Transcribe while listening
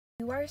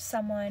You are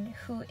someone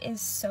who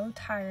is so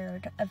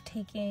tired of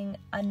taking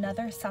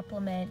another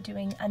supplement,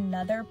 doing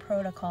another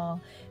protocol,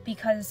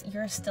 because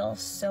you're still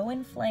so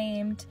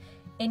inflamed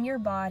in your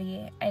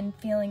body and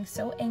feeling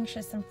so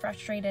anxious and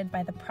frustrated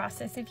by the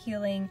process of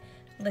healing,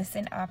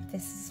 listen up,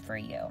 this is for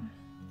you.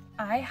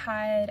 I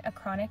had a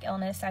chronic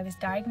illness. I was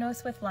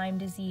diagnosed with Lyme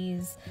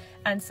disease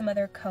and some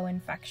other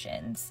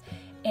co-infections.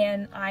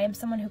 And I am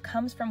someone who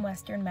comes from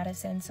Western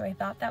medicine, so I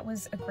thought that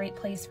was a great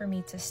place for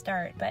me to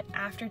start. But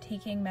after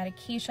taking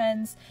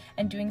medications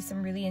and doing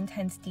some really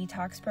intense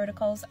detox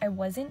protocols, I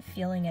wasn't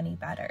feeling any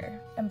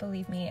better. And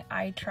believe me,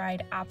 I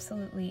tried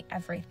absolutely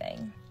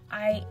everything.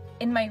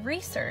 In my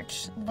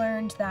research,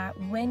 learned that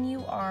when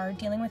you are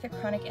dealing with a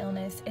chronic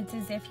illness, it's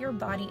as if your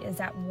body is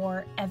at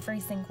war every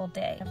single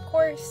day. Of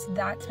course,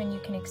 that's when you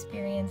can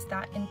experience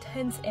that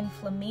intense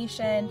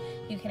inflammation,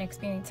 you can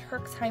experience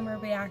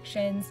Herxheimer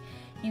reactions,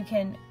 you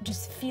can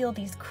just feel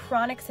these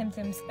chronic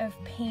symptoms of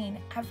pain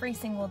every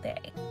single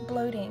day.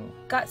 Bloating,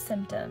 gut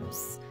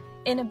symptoms,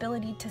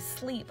 inability to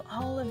sleep,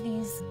 all of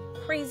these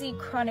crazy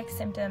chronic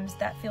symptoms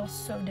that feel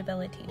so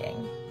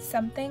debilitating.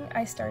 Something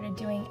I started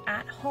doing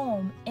at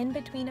home in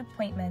between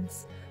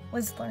appointments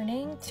was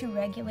learning to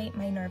regulate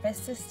my nervous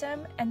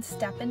system and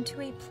step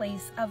into a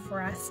place of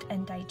rest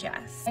and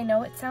digest. I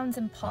know it sounds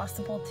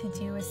impossible to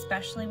do,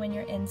 especially when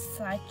you're in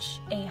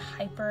such a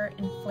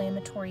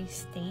hyper-inflammatory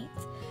state,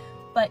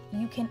 but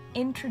you can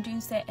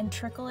introduce it and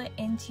trickle it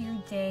into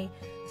your day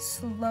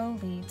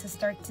slowly to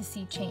start to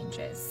see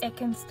changes. It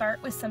can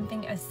start with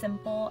something as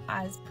simple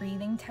as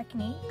breathing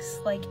techniques,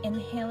 like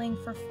inhaling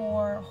for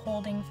 4,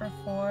 holding for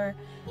 4,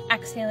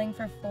 exhaling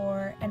for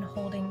 4, and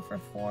holding for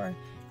 4.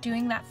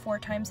 Doing that 4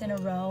 times in a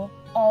row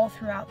all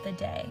throughout the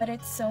day. But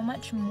it's so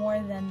much more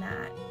than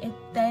that. It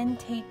then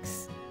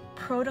takes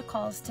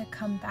protocols to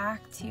come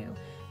back to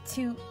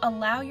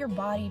allow your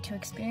body to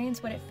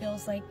experience what it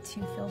feels like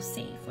to feel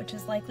safe, which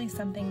is likely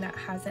something that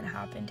hasn't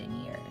happened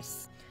in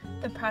years.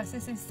 The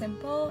process is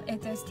simple,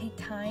 it does take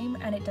time,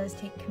 and it does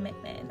take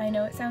commitment. I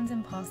know it sounds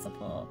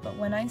impossible, but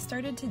when I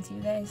started to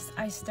do this,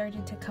 I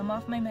started to come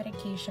off my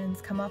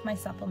medications, come off my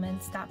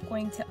supplements, stop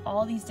going to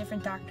all these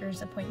different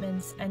doctor's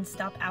appointments, and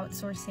stop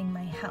outsourcing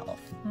my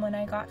health. When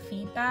I got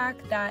feedback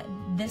that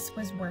this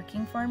was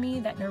working for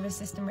me, that nervous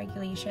system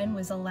regulation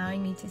was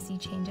allowing me to see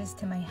changes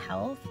to my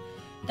health,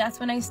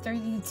 that's when I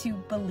started to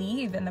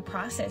believe in the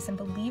process and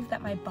believe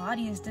that my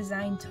body is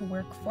designed to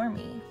work for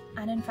me.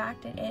 And in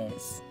fact, it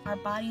is. Our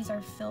bodies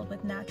are filled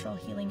with natural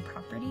healing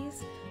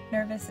properties.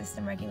 Nervous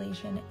system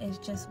regulation is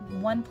just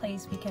one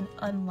place we can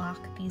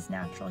unlock these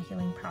natural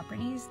healing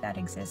properties that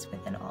exist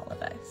within all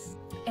of us.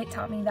 It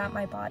taught me that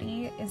my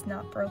body is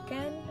not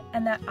broken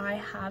and that I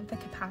have the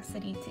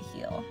capacity to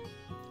heal.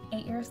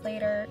 8 years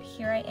later,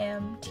 here I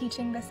am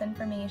teaching this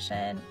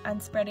information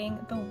and spreading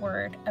the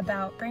word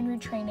about brain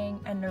retraining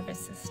and nervous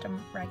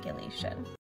system regulation.